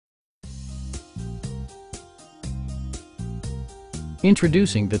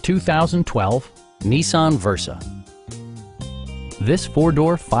Introducing the 2012 Nissan Versa. This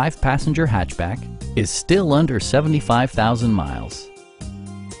four-door, five-passenger hatchback is still under 75,000 miles.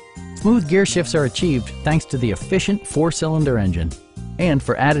 Smooth gear shifts are achieved thanks to the efficient four-cylinder engine. And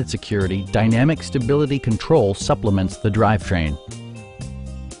for added security, dynamic stability control supplements the drivetrain.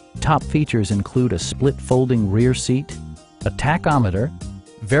 Top features include a split folding rear seat, a tachometer,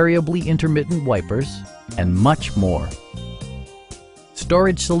 variably intermittent wipers, and much more.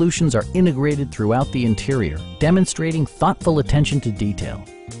 Storage solutions are integrated throughout the interior, demonstrating thoughtful attention to detail.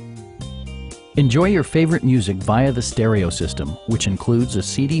 Enjoy your favorite music via the stereo system, which includes a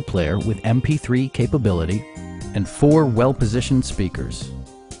CD player with MP3 capability and 4 well-positioned speakers.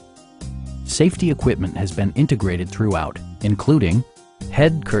 Safety equipment has been integrated throughout, including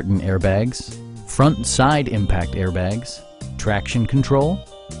head curtain airbags, front and side impact airbags, traction control,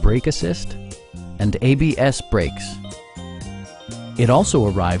 brake assist, and ABS brakes. It also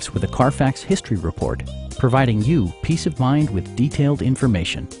arrives with a Carfax history report, providing you peace of mind with detailed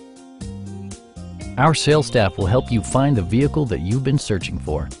information. Our sales staff will help you find the vehicle that you've been searching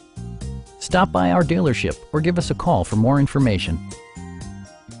for. Stop by our dealership or give us a call for more information.